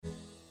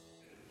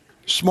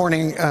This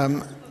morning,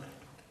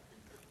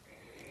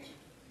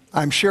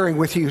 I'm sharing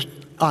with you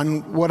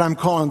on what I'm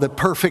calling the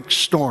perfect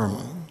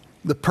storm.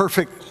 The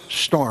perfect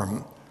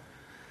storm.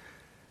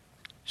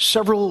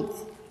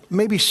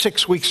 Maybe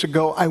 6 weeks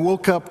ago, I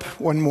woke up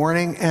one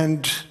morning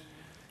and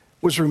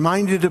was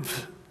reminded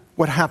of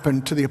what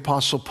happened to the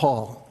Apostle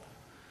Paul.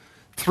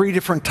 3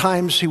 different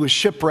times he was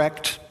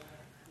shipwrecked.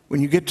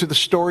 When you get to the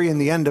story in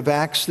the end of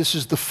Acts, this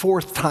is the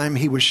 4th time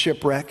he was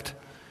shipwrecked.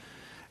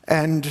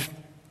 And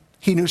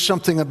he knew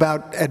something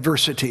about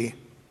adversity,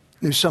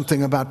 knew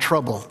something about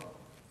trouble.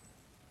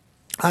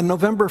 On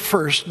November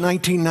 1st,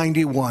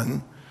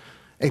 1991,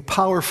 a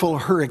powerful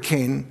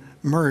hurricane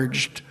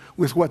merged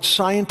with what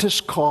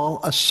scientists call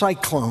a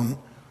cyclone.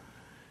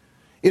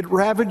 It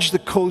ravaged the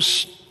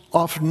coast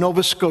off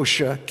Nova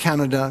Scotia,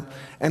 Canada,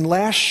 and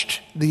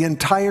lashed the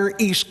entire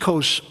east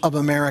coast of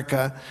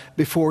America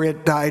before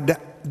it died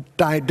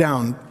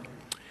down.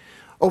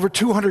 Over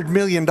 $200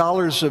 million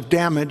of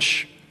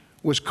damage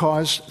was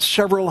caused.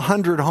 Several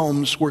hundred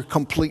homes were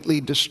completely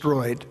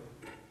destroyed.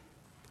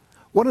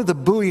 One of the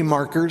buoy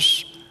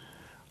markers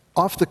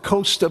off the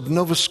coast of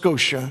Nova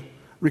Scotia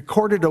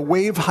recorded a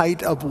wave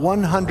height of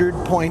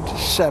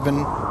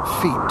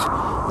 100.7 feet,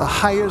 the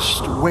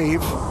highest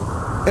wave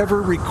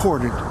ever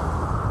recorded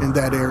in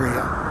that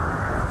area.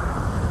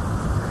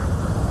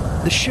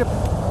 The ship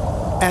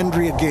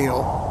Andrea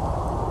Gale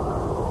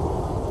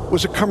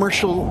was a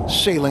commercial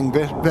sailing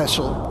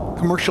vessel,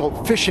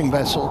 commercial fishing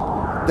vessel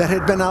that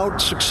had been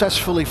out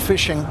successfully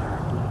fishing,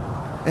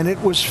 and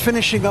it was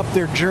finishing up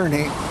their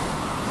journey,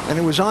 and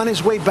it was on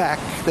his way back.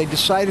 They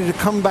decided to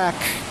come back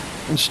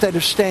instead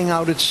of staying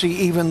out at sea,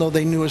 even though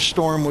they knew a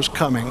storm was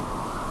coming.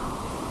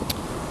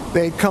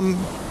 They had come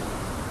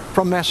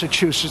from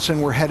Massachusetts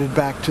and were headed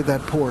back to that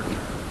port.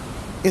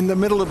 In the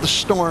middle of the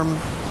storm,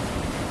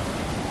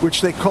 which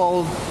they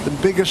called the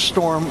biggest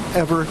storm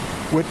ever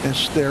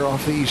witnessed there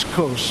off the East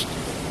Coast,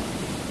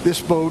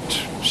 this boat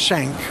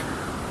sank,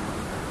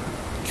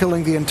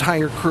 killing the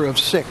entire crew of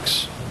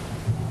 6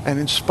 and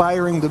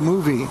inspiring the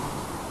movie,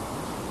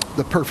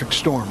 The Perfect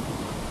Storm.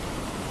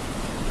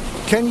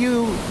 Can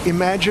you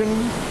imagine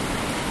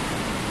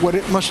what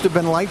it must have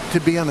been like to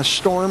be on a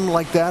storm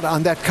like that,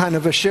 on that kind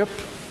of a ship?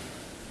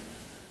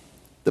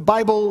 The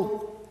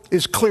Bible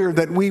is clear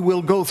that we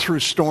will go through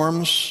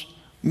storms,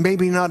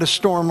 maybe not a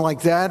storm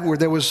like that, where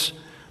there was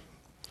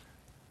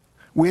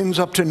winds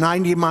up to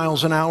 90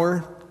 miles an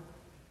hour.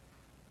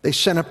 They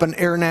sent up an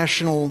Air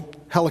National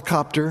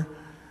helicopter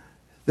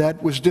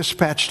that was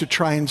dispatched to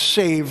try and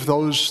save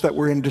those that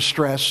were in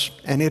distress,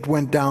 and it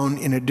went down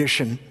in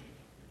addition.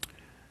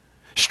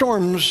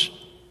 Storms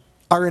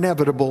are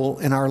inevitable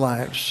in our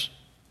lives.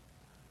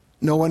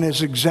 No one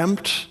is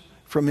exempt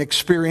from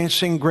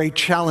experiencing great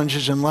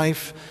challenges in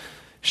life.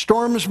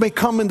 Storms may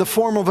come in the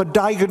form of a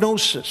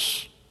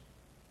diagnosis,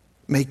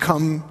 may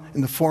come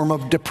in the form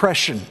of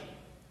depression,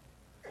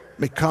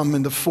 may come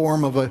in the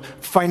form of a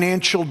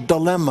financial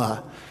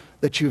dilemma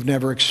that you've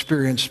never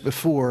experienced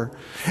before,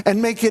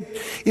 and make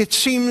it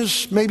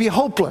seems maybe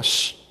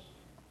hopeless.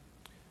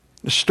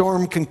 The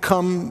storm can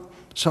come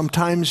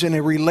sometimes in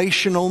a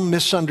relational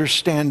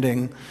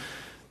misunderstanding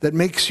that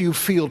makes you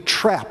feel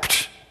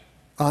trapped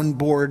on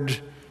board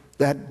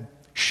that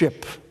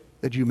ship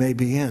that you may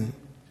be in.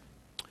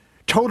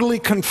 Totally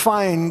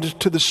confined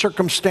to the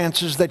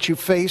circumstances that you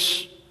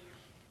face.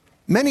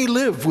 Many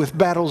live with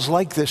battles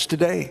like this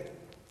today.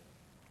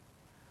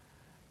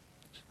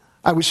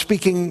 I was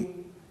speaking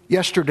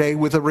yesterday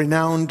with a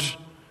renowned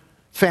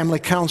family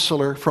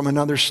counselor from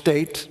another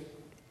state,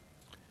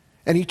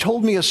 and he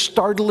told me a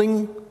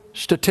startling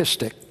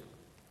statistic.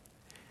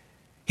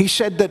 He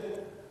said that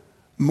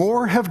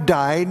more have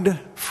died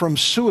from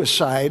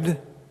suicide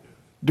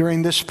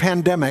during this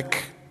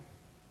pandemic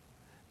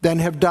than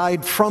have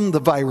died from the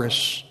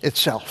virus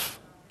itself.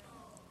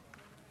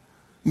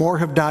 More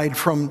have died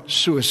from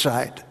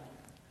suicide.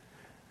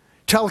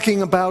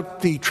 Talking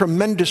about the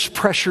tremendous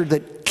pressure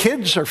that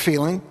kids are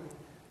feeling,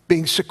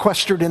 being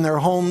sequestered in their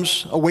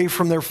homes, away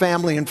from their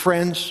family and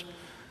friends,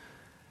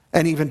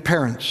 and even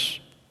parents.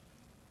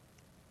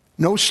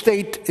 No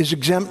state is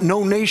exempt,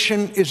 no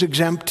nation is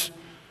exempt,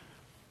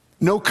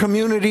 no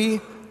community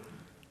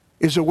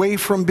is away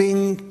from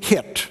being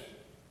hit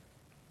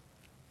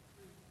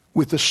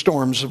with the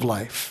storms of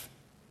life.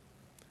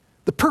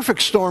 The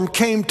perfect storm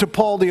came to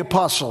Paul the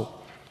Apostle.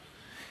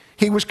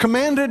 He was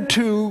commanded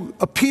to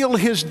appeal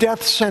his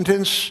death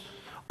sentence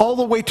all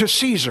the way to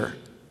Caesar.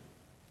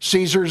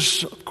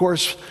 Caesar's, of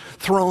course,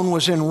 throne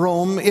was in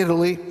Rome,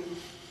 Italy,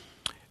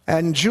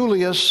 and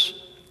Julius,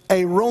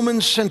 a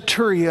Roman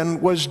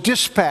centurion, was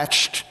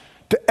dispatched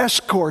to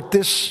escort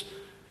this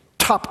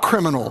top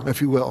criminal, if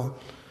you will,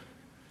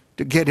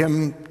 to get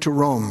him to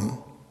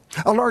Rome.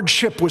 A large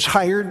ship was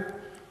hired,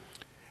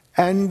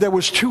 and there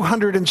was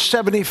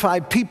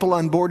 275 people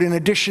on board in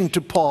addition to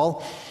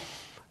Paul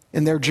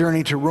in their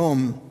journey to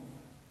Rome.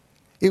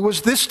 It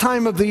was this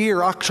time of the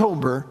year,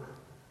 October,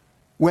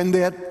 when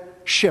that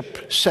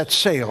ship set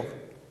sail.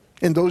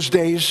 In those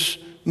days,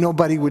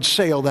 nobody would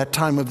sail that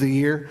time of the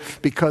year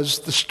because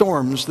the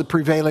storms, the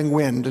prevailing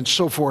wind, and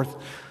so forth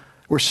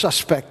were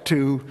suspect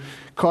to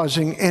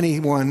causing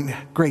anyone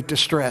great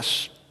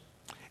distress.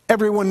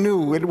 Everyone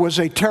knew it was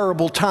a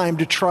terrible time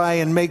to try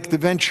and make the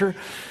venture,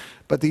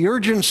 but the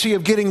urgency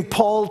of getting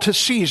Paul to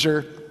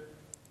Caesar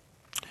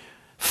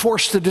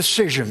forced a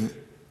decision,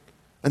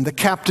 and the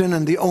captain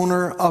and the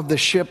owner of the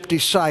ship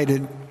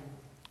decided,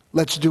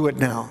 let's do it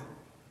now.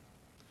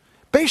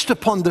 Based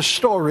upon the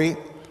story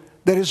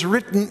that is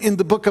written in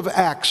the book of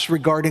Acts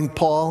regarding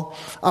Paul,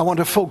 I want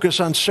to focus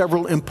on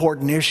several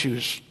important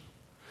issues.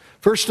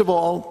 First of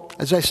all,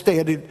 as I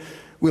stated,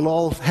 we'll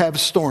all have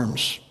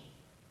storms.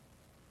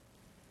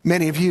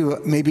 Many of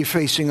you may be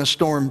facing a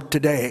storm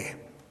today.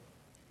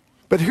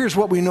 But here's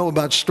what we know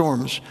about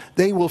storms.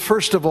 They will,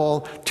 first of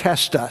all,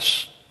 test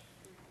us.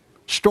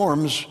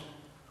 Storms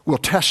will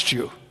test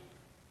you.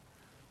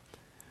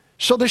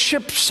 So the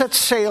ship set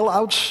sail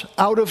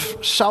out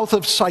of south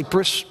of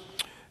Cyprus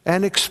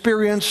and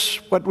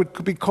experienced what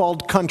would be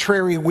called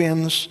contrary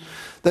winds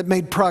that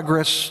made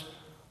progress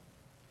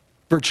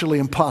virtually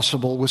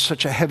impossible with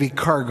such a heavy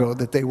cargo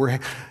that they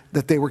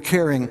were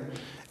carrying.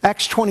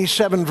 Acts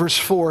 27, verse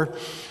 4,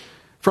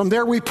 from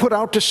there we put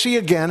out to sea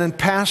again and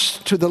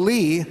passed to the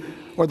lee,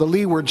 or the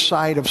leeward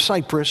side of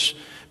Cyprus,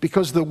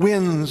 because the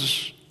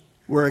winds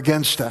were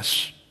against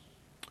us.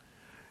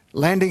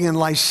 Landing in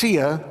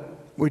Lycia,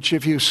 which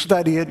if you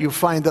study it, you'll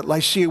find that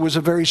Lycia was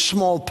a very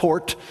small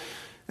port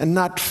and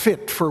not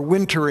fit for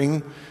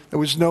wintering. There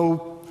was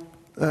no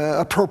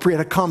appropriate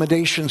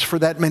accommodations for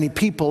that many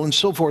people and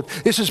so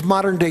forth. This is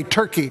modern-day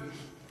Turkey.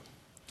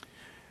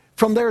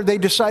 From there, they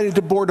decided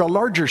to board a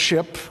larger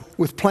ship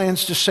with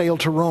plans to sail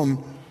to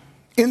Rome.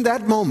 In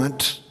that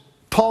moment,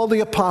 Paul the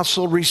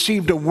apostle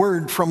received a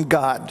word from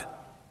God.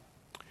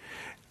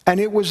 And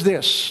it was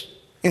this,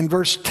 in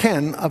verse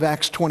 10 of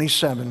Acts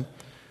 27.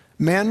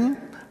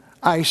 Men,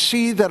 I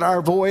see that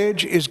our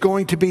voyage is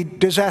going to be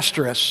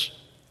disastrous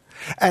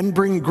and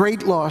bring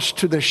great loss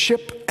to the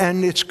ship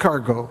and its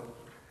cargo,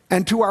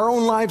 and to our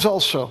own lives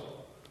also.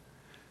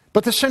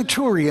 But the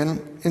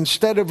centurion,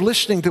 instead of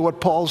listening to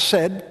what Paul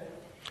said,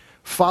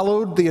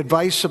 followed the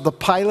advice of the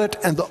pilot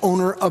and the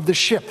owner of the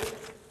ship.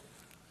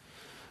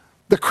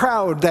 The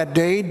crowd that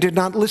day did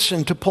not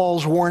listen to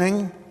Paul's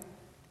warning,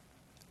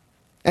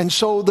 and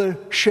so the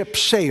ship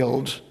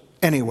sailed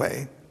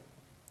anyway.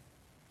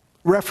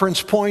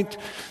 Reference point,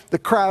 the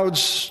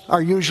crowds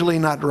are usually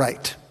not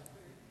right.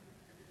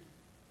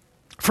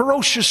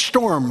 Ferocious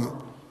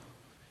storm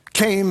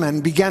came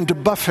and began to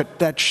buffet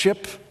that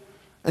ship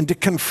and to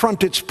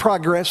confront its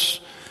progress.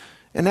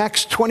 In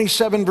Acts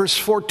 27, verse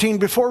 14,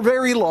 before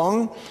very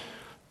long,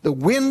 the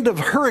wind of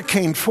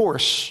hurricane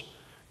force,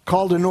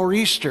 called a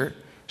nor'easter,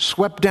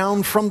 swept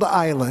down from the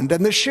island,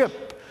 and the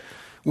ship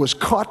was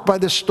caught by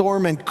the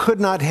storm and could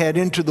not head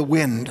into the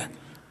wind.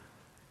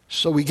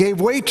 So we gave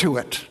way to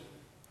it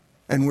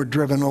and were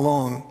driven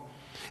along.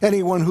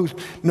 Anyone who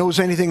knows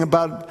anything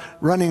about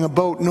running a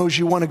boat knows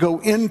you want to go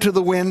into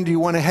the wind, you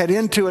want to head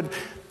into it.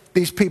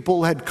 These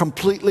people had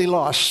completely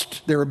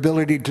lost their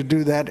ability to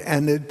do that,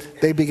 and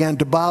they began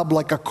to bob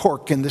like a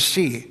cork in the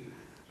sea.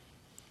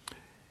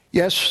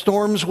 Yes,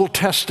 storms will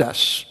test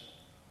us.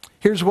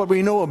 Here's what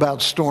we know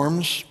about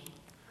storms.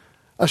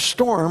 A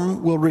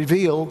storm will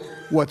reveal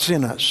what's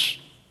in us.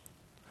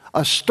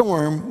 A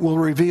storm will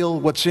reveal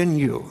what's in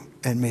you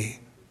and me.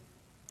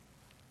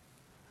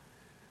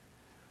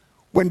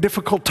 When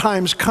difficult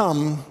times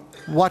come,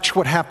 watch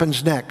what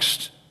happens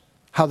next,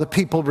 how the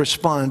people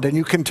respond, and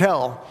you can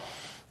tell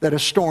that a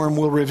storm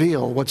will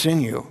reveal what's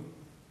in you.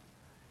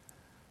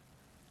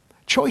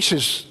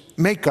 Choices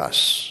make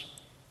us.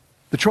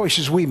 The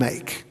choices we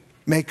make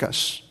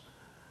us.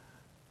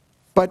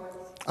 But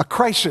a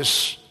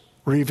crisis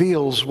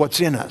reveals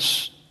what's in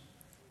us.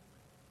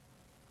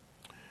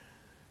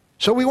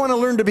 So we want to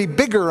learn to be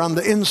bigger on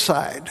the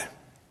inside,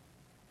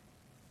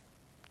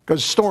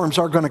 because storms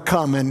are going to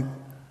come, and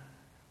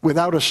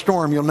without a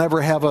storm, you'll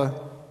never have a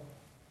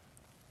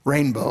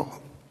rainbow.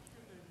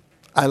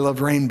 I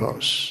love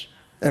rainbows.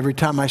 Every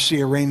time I see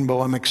a rainbow,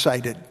 I'm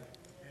excited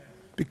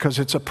because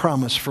it's a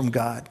promise from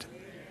God.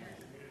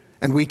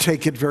 And we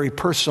take it very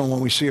personal when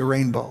we see a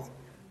rainbow,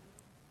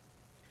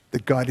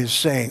 that God is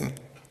saying,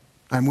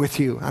 I'm with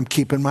you. I'm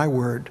keeping my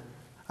word.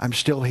 I'm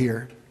still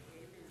here.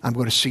 I'm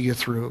going to see you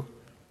through.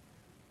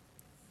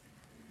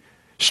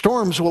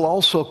 Storms will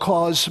also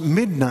cause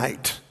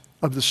midnight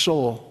of the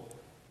soul.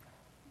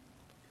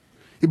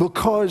 It will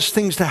cause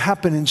things to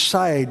happen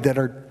inside that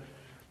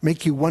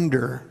make you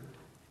wonder.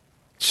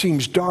 It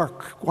seems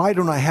dark. Why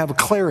don't I have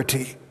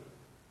clarity?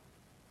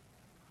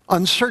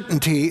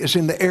 Uncertainty is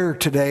in the air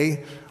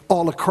today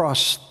all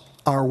across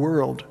our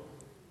world.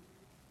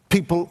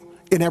 People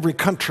in every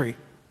country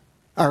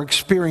are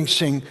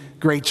experiencing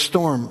great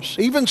storms.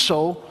 Even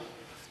so,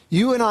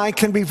 you and I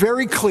can be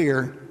very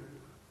clear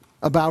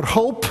about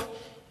hope,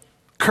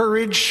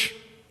 courage,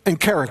 and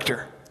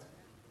character.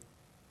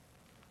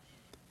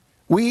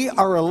 We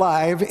are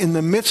alive in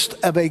the midst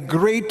of a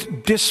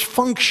great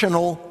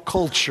dysfunctional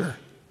culture.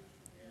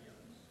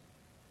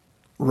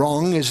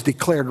 Wrong is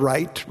declared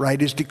right, right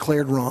is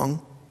declared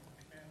wrong.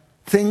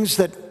 Things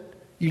that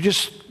you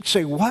just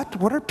say, what?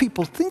 What are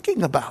people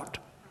thinking about?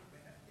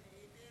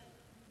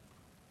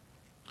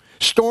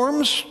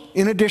 Storms,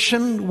 in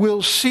addition,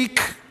 will seek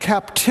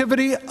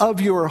captivity of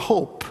your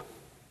hope.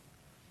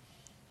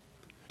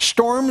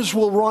 Storms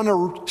will want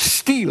to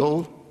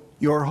steal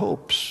your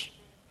hopes.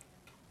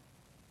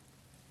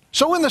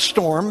 So in the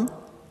storm,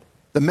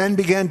 the men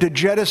began to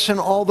jettison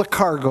all the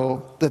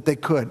cargo that they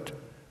could.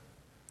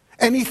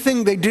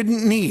 Anything they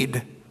didn't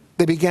need,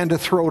 they began to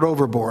throw it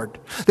overboard.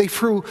 They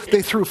threw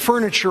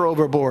furniture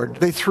overboard.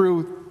 They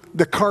threw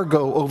the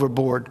cargo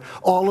overboard.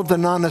 All of the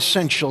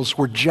non-essentials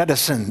were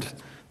jettisoned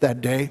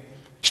that day.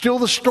 Still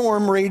the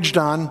storm raged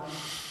on.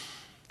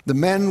 The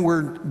men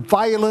were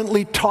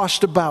violently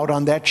tossed about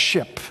on that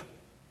ship.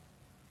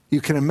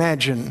 You can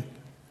imagine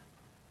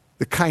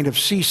the kind of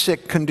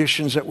seasick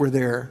conditions that were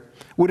there.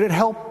 Would it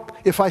help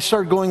if I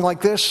started going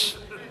like this?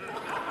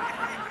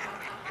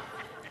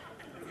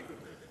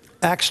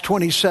 Acts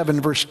 27,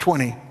 verse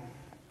 20.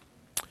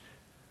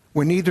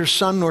 When neither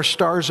sun nor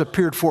stars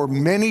appeared for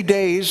many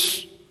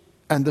days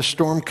and the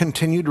storm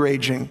continued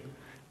raging,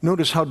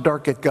 notice how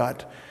dark it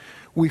got.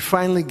 We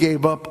finally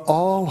gave up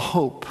all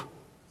hope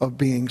of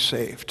being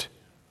saved.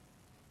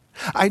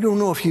 I don't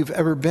know if you've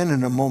ever been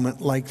in a moment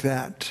like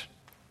that,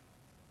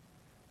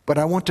 but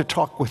I want to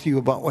talk with you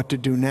about what to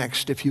do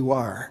next if you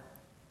are.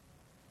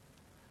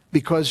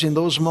 Because in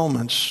those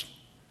moments,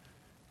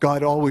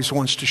 God always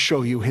wants to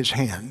show you his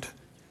hand.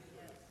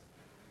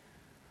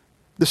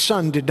 The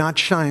sun did not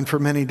shine for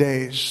many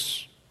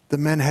days. The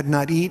men had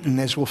not eaten,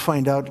 as we'll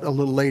find out a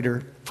little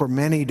later, for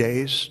many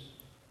days.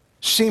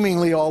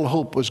 Seemingly all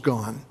hope was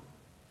gone.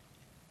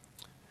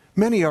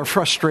 Many are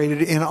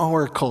frustrated in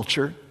our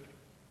culture,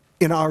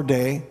 in our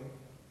day.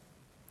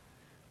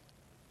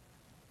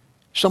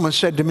 Someone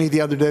said to me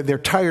the other day, they're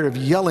tired of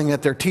yelling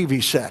at their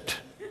TV set.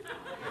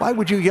 Why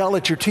would you yell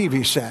at your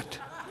TV set?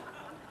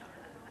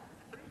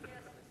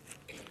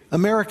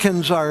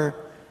 Americans are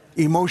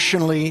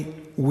emotionally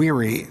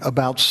weary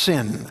about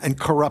sin and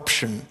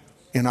corruption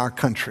in our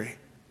country.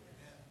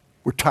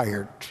 We're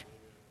tired.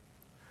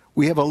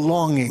 We have a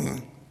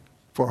longing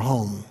for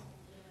home.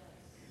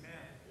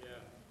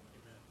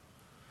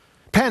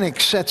 Panic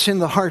sets in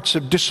the hearts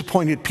of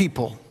disappointed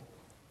people.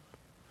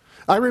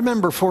 I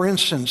remember, for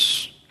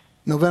instance,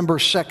 November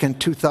 2nd,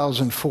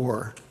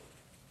 2004,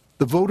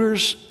 the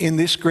voters in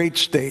this great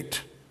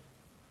state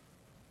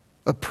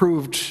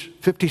approved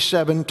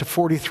 57 to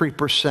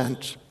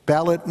 43%,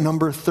 ballot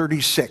number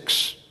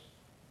 36,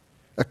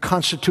 a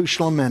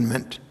constitutional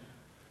amendment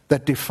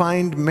that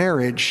defined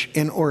marriage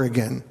in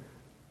Oregon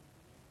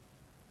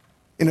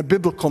in a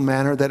biblical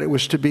manner, that it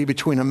was to be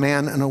between a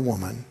man and a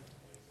woman.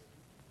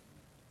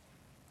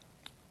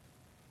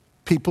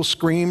 People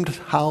screamed,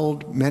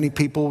 howled, many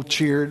people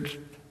cheered.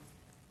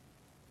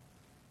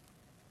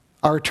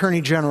 Our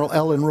Attorney General,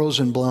 Ellen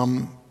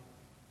Rosenblum,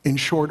 in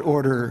short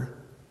order,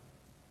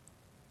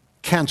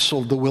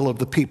 canceled the will of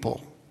the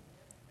people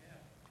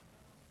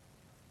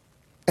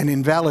and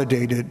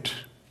invalidated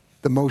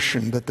the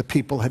motion that the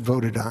people had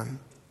voted on.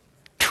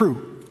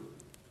 True.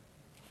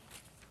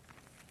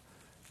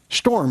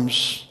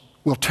 Storms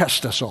will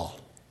test us all.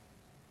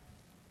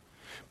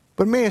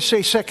 But may I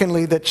say,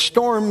 secondly, that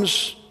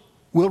storms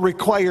will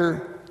require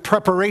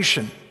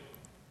preparation.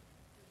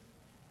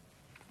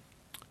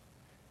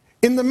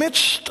 In the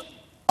midst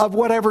of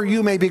whatever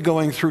you may be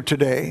going through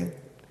today,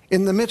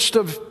 in the midst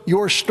of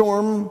your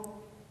storm,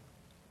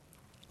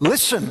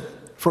 listen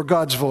for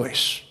God's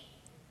voice.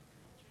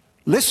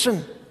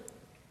 Listen.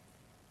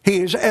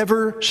 He is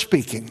ever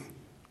speaking.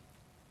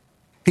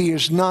 He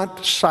is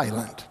not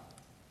silent.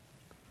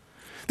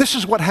 This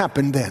is what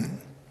happened then.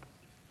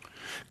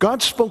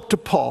 God spoke to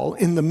Paul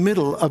in the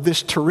middle of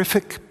this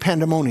terrific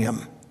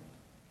pandemonium.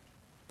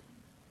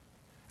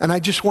 And I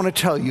just want to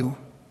tell you,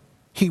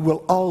 he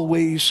will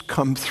always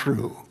come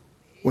through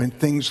when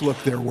things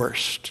look their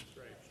worst.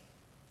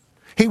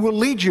 He will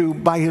lead you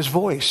by his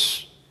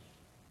voice.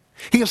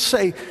 He'll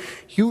say,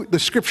 the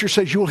scripture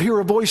says, you will hear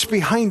a voice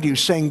behind you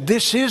saying,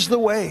 this is the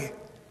way.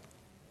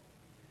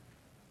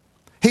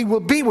 He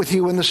will be with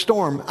you in the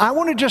storm. I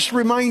want to just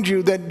remind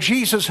you that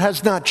Jesus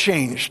has not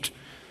changed.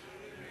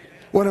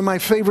 One of my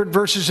favorite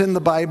verses in the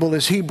Bible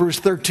is Hebrews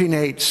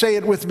 13:8. Say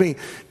it with me.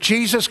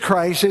 Jesus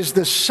Christ is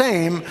the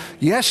same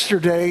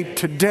yesterday,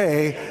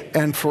 today,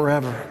 and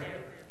forever.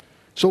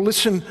 So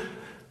listen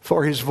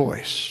for his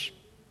voice.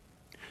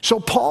 So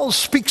Paul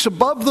speaks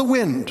above the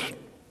wind,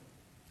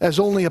 as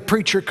only a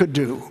preacher could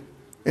do,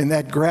 in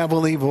that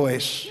gravelly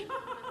voice.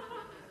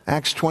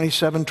 Acts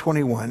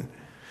 27:21.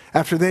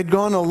 After they'd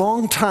gone a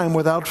long time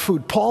without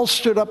food, Paul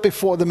stood up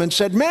before them and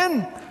said,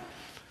 men,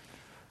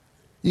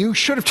 you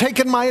should have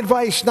taken my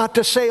advice not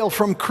to sail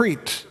from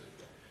Crete.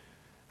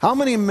 How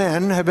many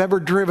men have ever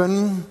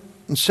driven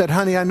and said,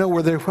 honey, I know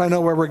where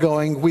we're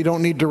going. We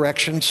don't need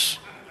directions.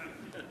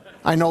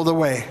 I know the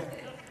way.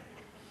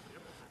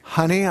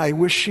 Honey, I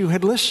wish you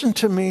had listened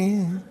to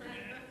me.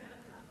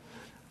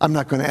 I'm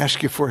not going to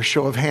ask you for a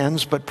show of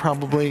hands, but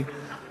probably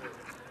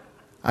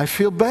I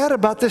feel bad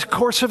about this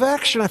course of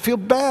action. I feel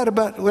bad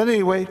about, well,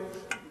 anyway.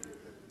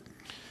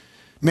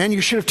 Men,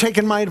 you should have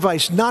taken my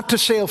advice not to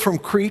sail from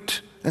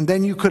Crete, and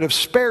then you could have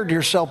spared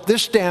yourself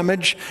this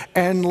damage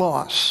and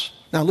loss.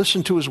 Now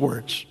listen to his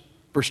words,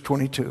 verse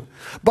 22.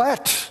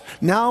 But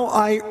now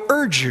I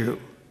urge you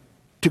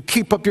to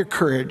keep up your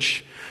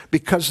courage,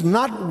 because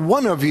not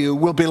one of you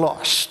will be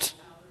lost,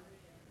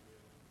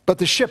 but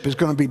the ship is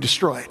going to be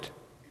destroyed.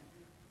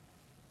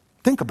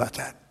 Think about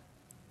that.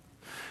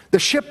 The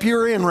ship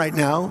you're in right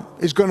now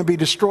is going to be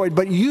destroyed,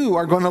 but you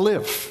are going to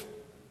live.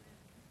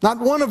 Not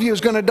one of you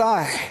is going to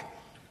die.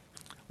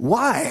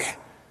 Why?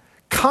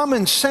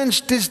 Common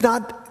sense does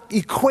not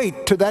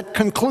equate to that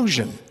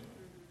conclusion.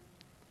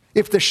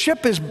 If the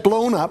ship is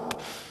blown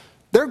up,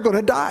 they're going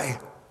to die.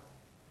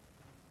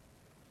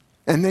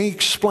 And they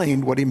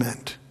explained what he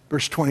meant.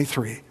 Verse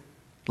 23.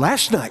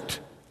 Last night,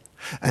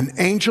 an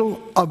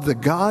angel of the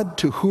God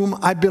to whom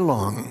I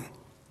belong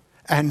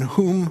and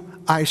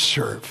whom I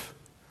serve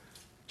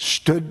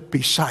stood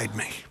beside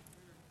me.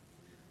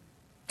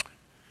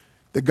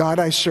 The God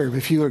I serve,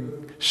 if you're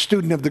a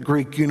student of the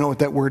Greek, you know what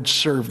that word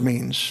serve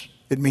means.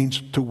 It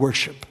means to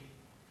worship.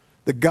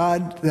 The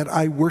God that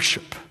I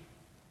worship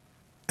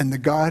and the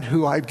God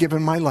who I've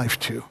given my life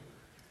to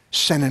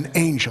sent an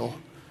angel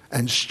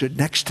and stood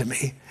next to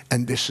me,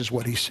 and this is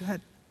what he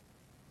said.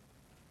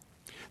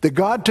 The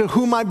God to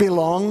whom I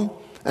belong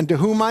and to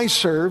whom I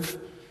serve,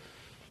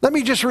 let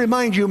me just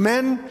remind you,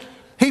 men,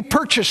 he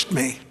purchased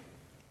me.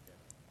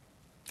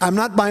 I'm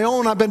not my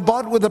own. I've been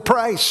bought with a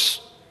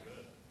price.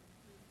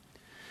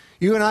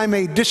 You and I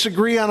may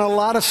disagree on a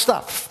lot of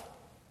stuff.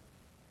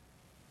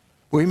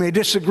 We may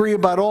disagree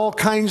about all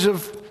kinds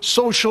of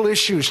social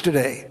issues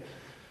today.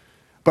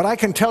 But I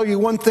can tell you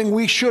one thing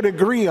we should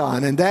agree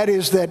on, and that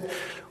is that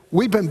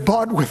we've been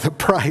bought with a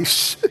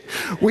price.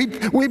 We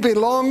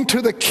belong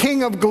to the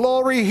King of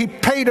Glory. He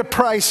paid a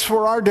price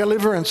for our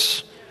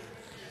deliverance.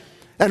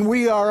 And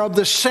we are of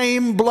the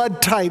same blood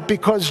type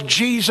because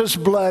Jesus'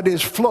 blood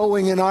is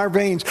flowing in our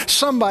veins.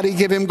 Somebody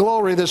give him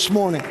glory this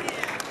morning.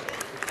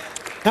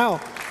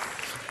 Now,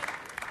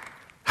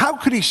 how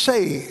could he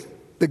say,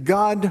 the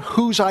God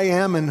whose I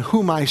am and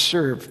whom I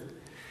serve?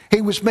 He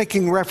was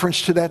making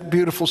reference to that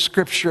beautiful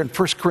scripture in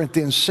 1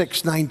 Corinthians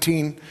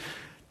 6:19.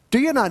 Do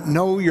you not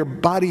know your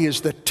body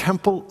is the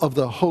temple of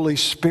the Holy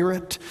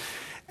Spirit?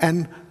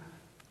 And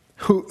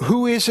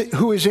who is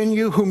in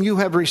you, whom you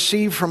have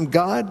received from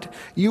God?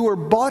 You were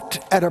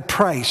bought at a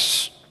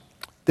price.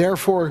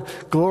 Therefore,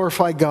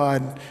 glorify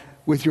God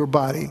with your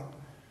body.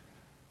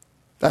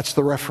 That's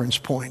the reference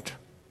point.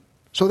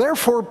 So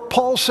therefore,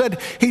 Paul said,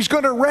 he's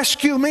going to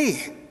rescue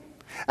me.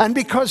 And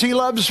because he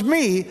loves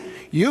me,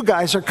 you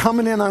guys are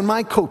coming in on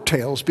my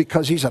coattails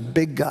because he's a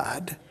big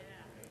God.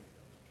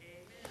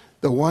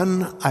 The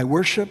one I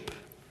worship,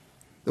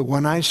 the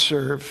one I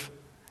serve,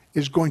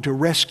 is going to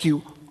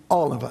rescue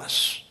all of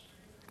us.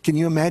 Can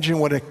you imagine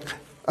what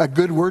a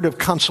good word of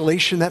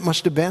consolation that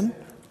must have been?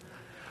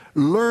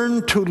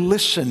 Learn to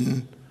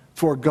listen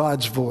for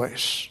God's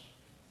voice.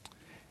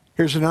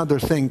 Here's another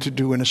thing to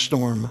do in a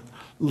storm.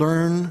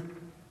 Learn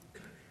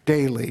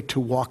daily to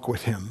walk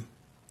with him.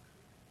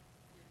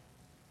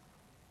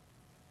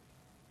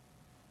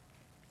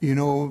 You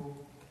know,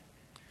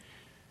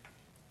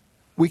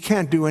 we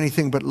can't do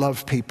anything but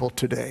love people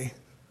today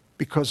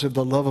because of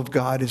the love of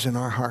God is in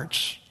our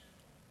hearts.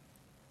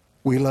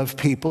 We love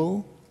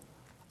people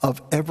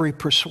of every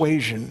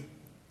persuasion,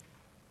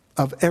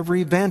 of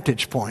every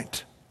vantage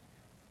point.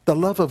 The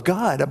love of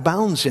God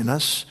abounds in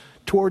us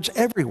towards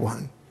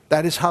everyone.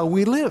 That is how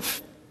we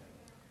live.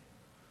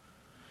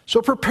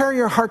 So prepare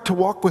your heart to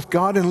walk with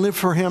God and live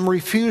for him.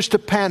 Refuse to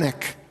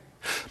panic.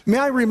 May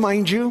I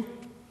remind you,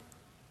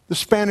 the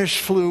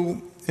Spanish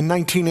flu in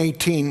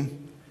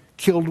 1918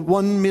 killed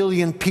 1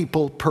 million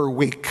people per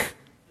week.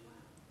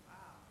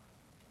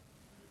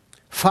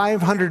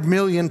 500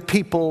 million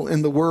people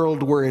in the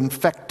world were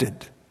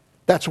infected.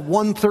 That's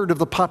 1/3 of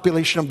the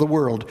population of the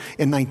world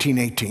in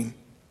 1918.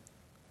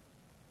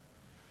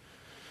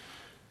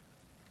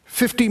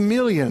 50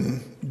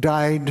 million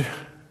died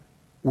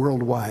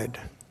worldwide.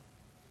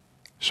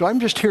 So I'm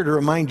just here to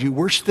remind you,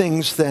 worse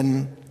things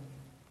than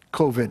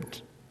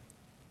COVID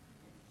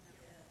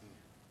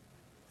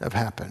have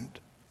happened.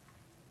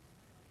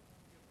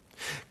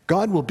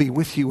 God will be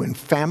with you in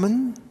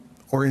famine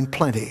or in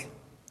plenty.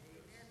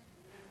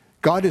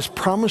 God has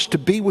promised to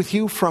be with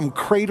you from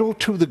cradle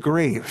to the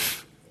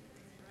grave.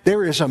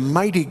 There is a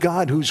mighty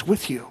God who's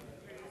with you.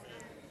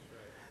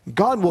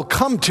 God will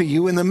come to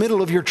you in the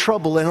middle of your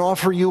trouble and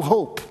offer you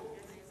hope.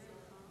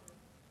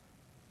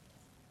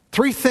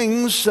 3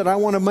 things that I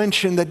want to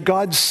mention that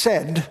God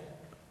said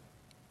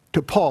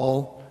to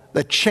Paul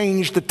that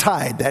changed the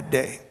tide that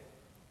day.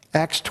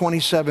 Acts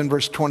 27,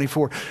 verse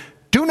 24.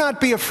 Do not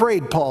be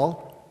afraid,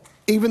 Paul.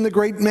 Even the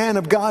great man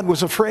of God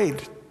was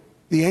afraid.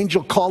 The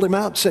angel called him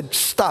out, said,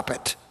 stop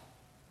it.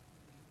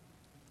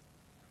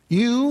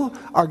 You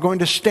are going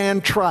to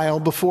stand trial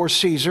before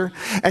Caesar,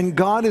 and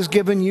God has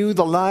given you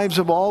the lives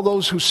of all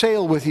those who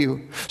sail with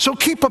you. So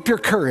keep up your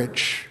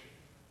courage.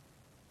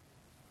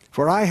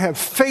 For I have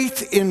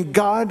faith in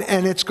God,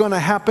 and it's going to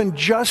happen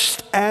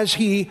just as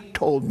he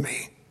told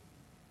me.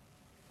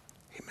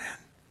 Amen.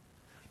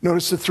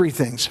 Notice the three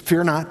things.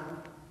 Fear not.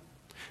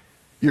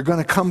 You're going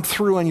to come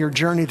through on your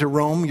journey to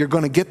Rome. You're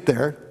going to get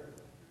there.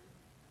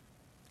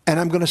 And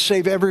I'm going to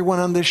save everyone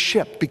on this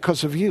ship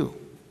because of you.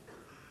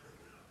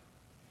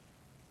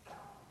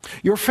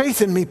 Your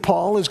faith in me,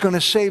 Paul, is going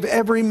to save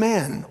every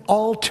man,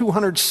 all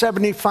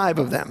 275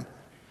 of them.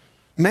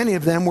 Many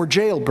of them were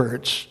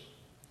jailbirds.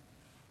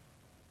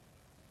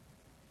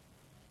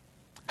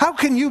 How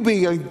can you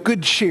be a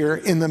good cheer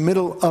in the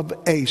middle of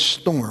a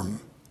storm?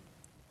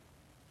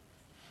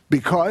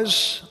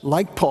 Because,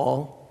 like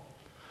Paul,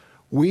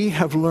 we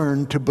have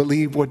learned to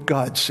believe what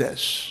God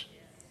says.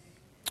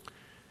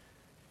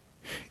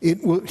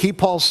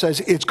 Paul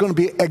says, it's going to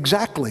be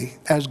exactly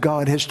as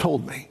God has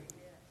told me.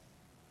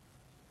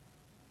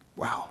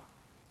 Wow.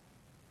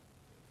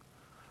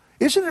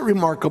 Isn't it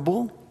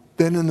remarkable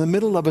that in the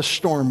middle of a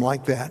storm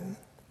like that,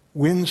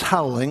 winds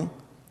howling,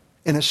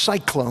 in a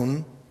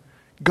cyclone,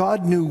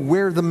 God knew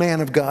where the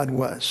man of God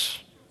was?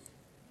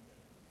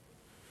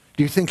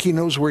 Do you think he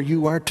knows where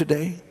you are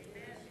today?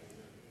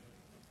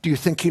 Do you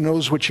think he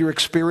knows what you're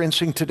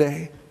experiencing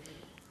today?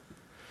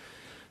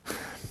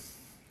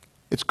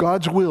 It's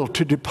God's will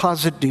to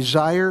deposit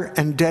desire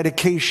and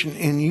dedication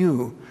in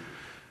you,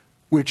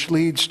 which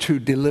leads to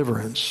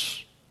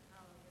deliverance.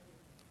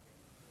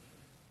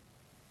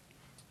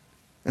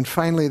 And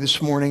finally,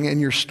 this morning, in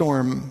your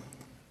storm,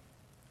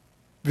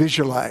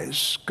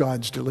 visualize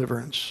God's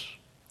deliverance.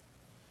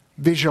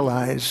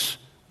 Visualize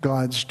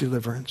God's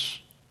deliverance.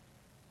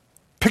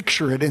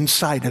 Picture it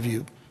inside of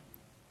you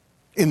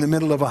in the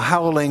middle of a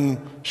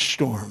howling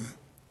storm.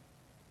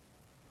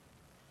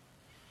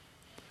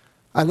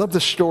 I love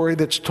the story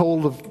that's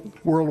told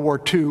of World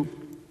War II.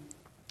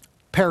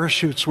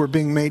 Parachutes were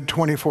being made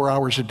 24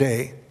 hours a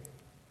day.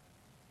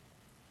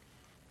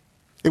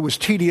 It was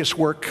tedious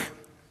work.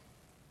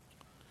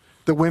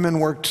 The women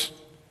worked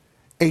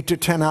 8 to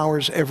 10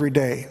 hours every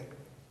day.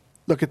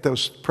 Look at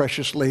those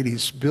precious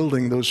ladies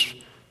building those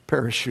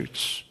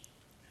parachutes.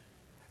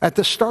 At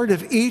the start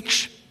of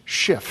each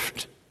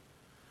shift,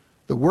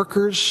 the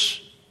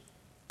workers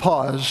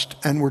paused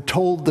and were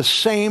told the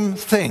same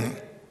thing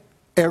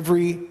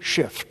every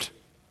shift.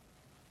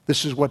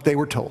 This is what they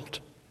were told.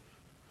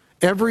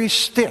 Every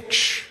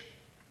stitch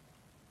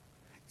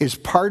is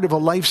part of a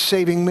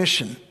life-saving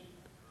mission.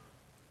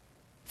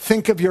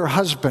 Think of your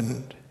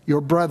husband,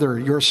 your brother,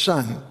 your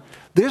son.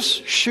 This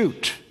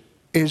chute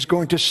is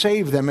going to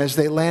save them as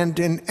they land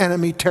in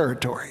enemy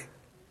territory.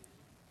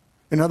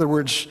 In other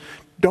words,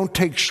 don't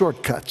take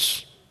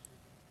shortcuts.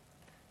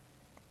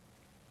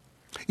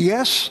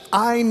 Yes,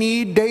 I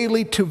need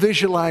daily to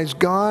visualize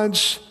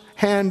God's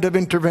hand of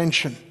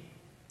intervention,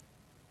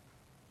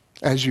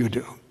 as you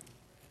do.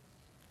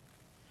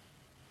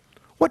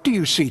 What do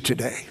you see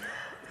today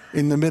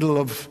in the middle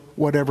of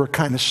whatever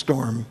kind of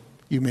storm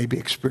you may be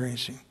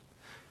experiencing?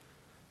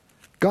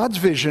 God's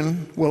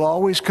vision will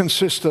always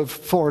consist of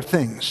four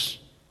things.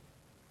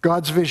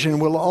 God's vision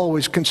will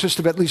always consist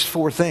of at least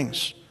four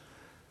things.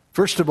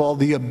 First of all,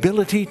 the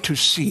ability to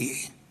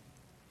see.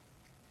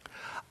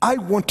 I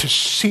want to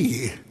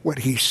see what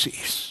he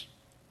sees.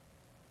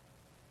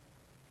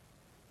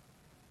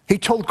 He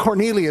told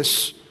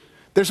Cornelius,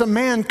 there's a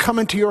man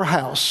coming to your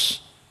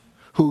house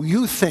who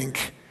you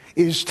think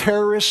is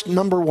terrorist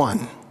number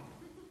one.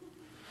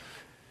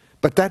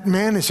 But that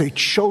man is a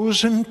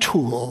chosen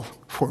tool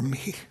for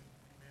me.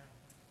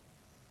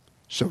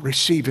 So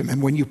receive him.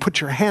 And when you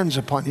put your hands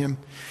upon him,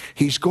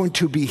 he's going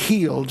to be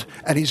healed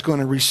and he's going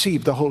to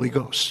receive the Holy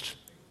Ghost.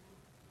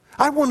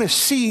 I want to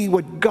see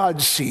what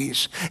God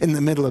sees in the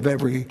middle of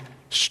every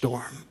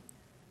storm.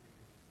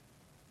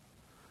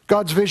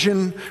 God's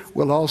vision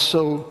will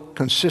also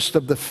consist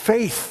of the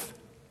faith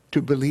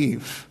to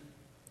believe.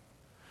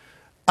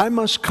 I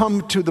must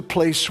come to the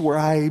place where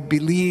I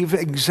believe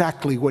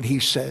exactly what he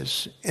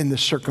says in the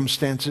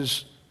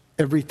circumstances,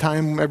 every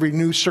time, every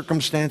new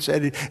circumstance,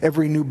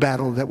 every new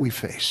battle that we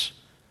face.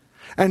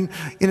 And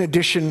in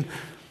addition,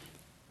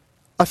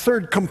 a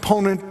third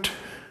component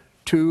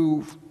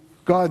to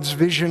God's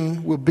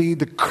vision will be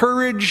the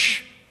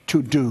courage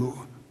to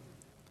do.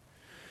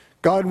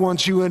 God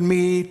wants you and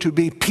me to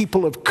be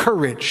people of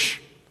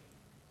courage.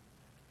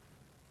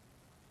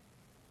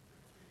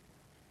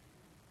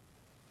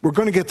 We're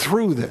going to get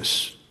through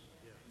this.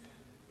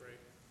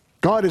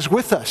 God is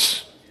with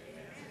us.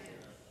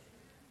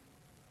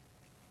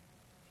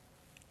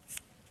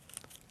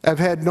 I've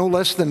had no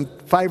less than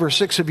 5 or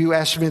 6 of you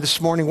ask me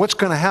this morning, what's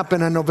going to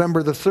happen on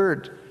November the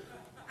 3rd?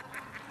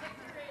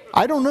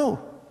 I don't know.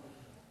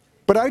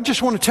 But I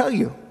just want to tell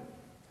you,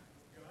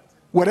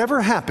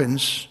 whatever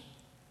happens,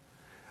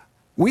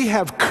 we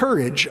have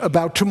courage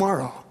about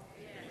tomorrow.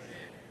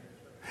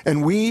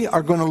 And we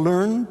are going to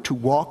learn to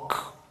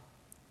walk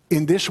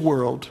in this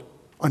world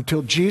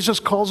until Jesus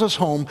calls us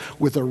home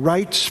with the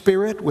right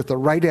spirit, with the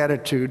right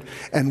attitude,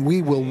 and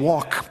we will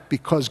walk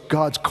because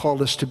God's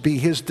called us to be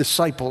his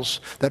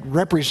disciples that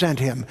represent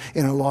him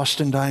in a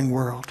lost and dying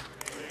world.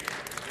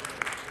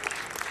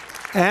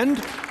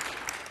 And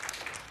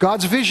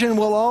God's vision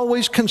will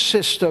always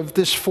consist of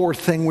this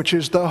fourth thing, which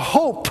is the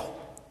hope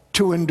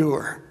to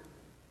endure.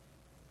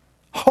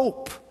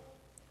 Hope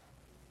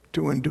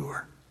to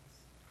endure.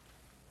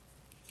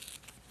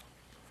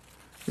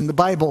 In the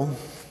Bible,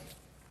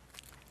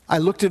 I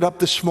looked it up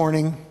this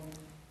morning,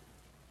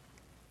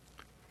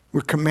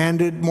 we're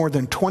commanded more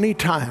than 20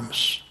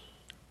 times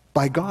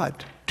by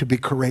God to be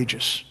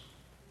courageous.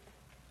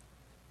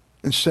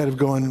 Instead of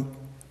going,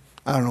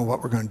 I don't know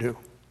what we're going to do.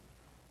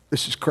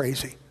 This is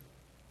crazy.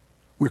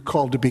 We're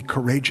called to be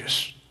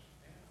courageous.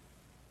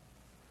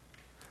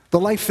 The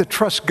life that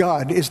trusts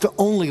God is the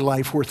only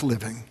life worth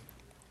living.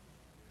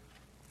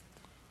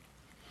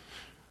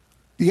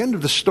 The end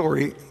of the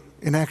story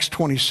in Acts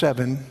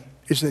 27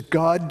 is that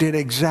God did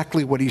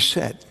exactly what he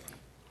said.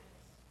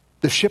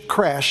 The ship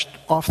crashed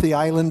off the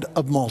island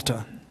of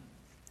Malta.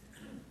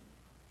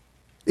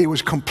 It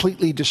was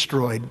completely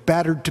destroyed,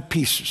 battered to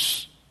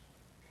pieces.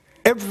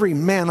 Every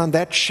man on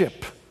that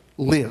ship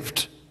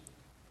lived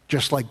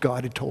just like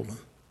God had told him.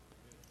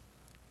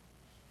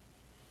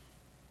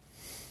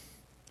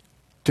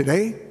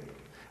 Today,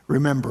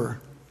 remember,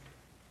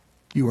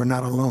 you are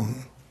not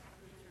alone.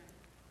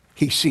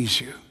 He sees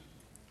you.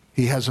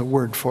 He has a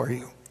word for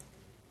you.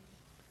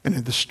 And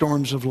in the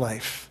storms of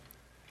life,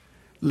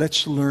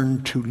 let's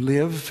learn to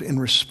live in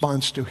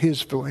response to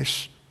his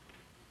voice.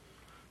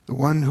 The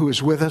one who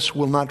is with us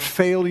will not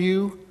fail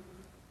you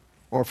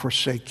or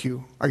forsake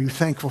you. Are you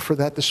thankful for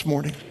that this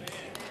morning?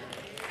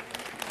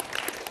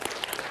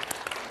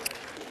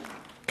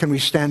 Can we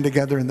stand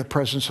together in the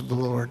presence of the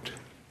Lord?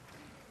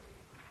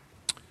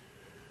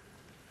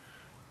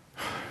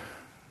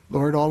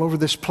 Lord, all over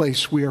this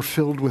place we are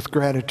filled with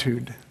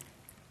gratitude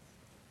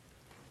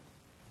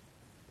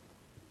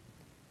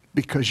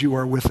because you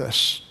are with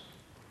us.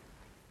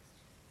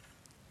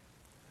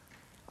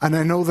 And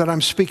I know that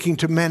I'm speaking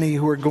to many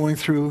who are going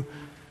through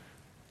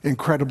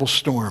incredible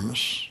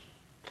storms.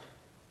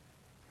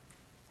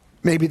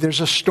 Maybe there's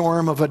a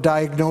storm of a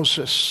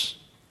diagnosis.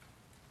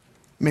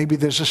 Maybe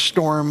there's a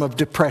storm of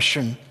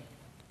depression.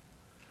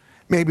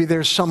 Maybe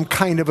there's some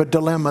kind of a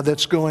dilemma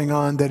that's going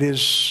on that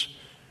is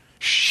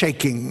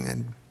shaking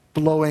and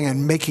blowing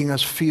and making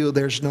us feel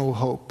there's no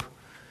hope.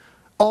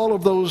 All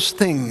of those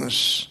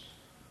things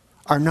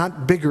are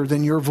not bigger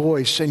than your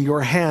voice and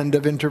your hand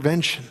of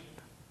intervention.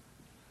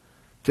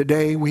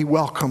 Today we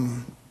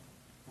welcome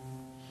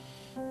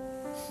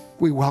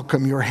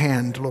your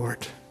hand,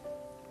 Lord.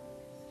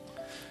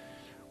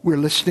 We're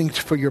listening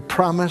for your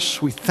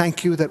promise. We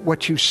thank you that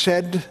what you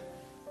said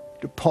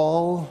to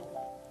Paul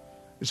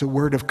is a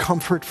word of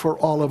comfort for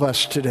all of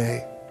us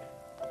today.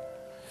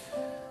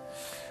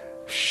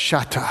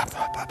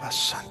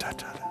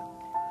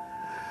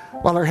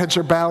 While our heads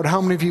are bowed,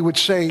 how many of you would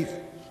say,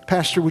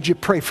 Pastor, would you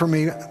pray for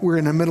me? We're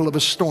in the middle of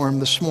a storm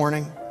this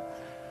morning.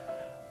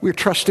 We're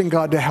trusting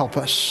God to help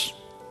us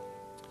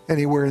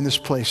anywhere in this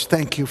place.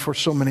 Thank you for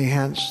so many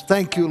hands.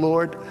 Thank you,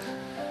 Lord,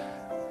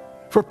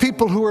 for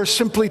people who are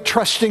simply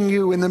trusting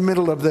you in the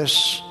middle of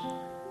this.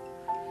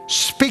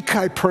 Speak,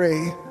 I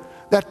pray,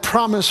 that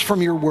promise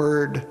from your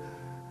word.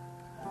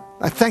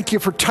 I thank you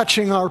for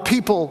touching our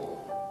people,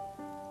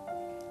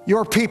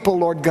 your people,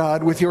 Lord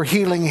God, with your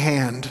healing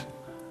hand.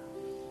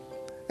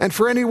 And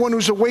for anyone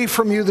who's away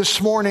from you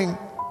this morning,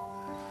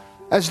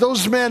 as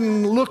those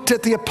men looked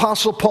at the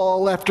Apostle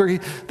Paul after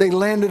they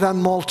landed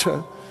on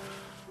Malta,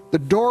 the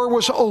door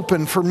was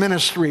open for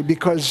ministry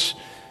because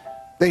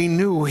they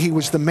knew he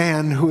was the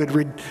man who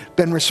had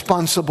been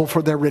responsible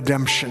for their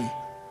redemption.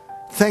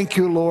 Thank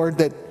you, Lord,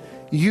 that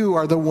you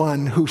are the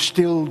one who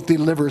still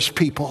delivers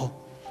people.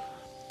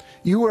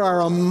 You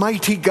are a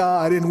mighty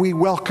God, and we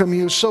welcome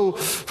you. So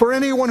for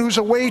anyone who's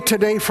away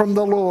today from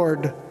the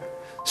Lord,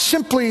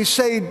 simply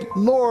say,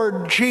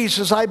 Lord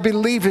Jesus, I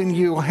believe in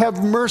you.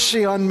 Have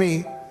mercy on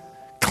me.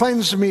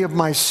 Cleanse me of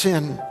my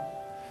sin.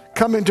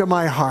 Come into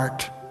my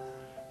heart.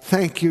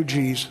 Thank you,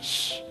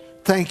 Jesus.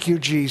 Thank you,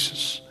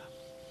 Jesus.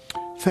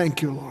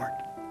 Thank you, Lord.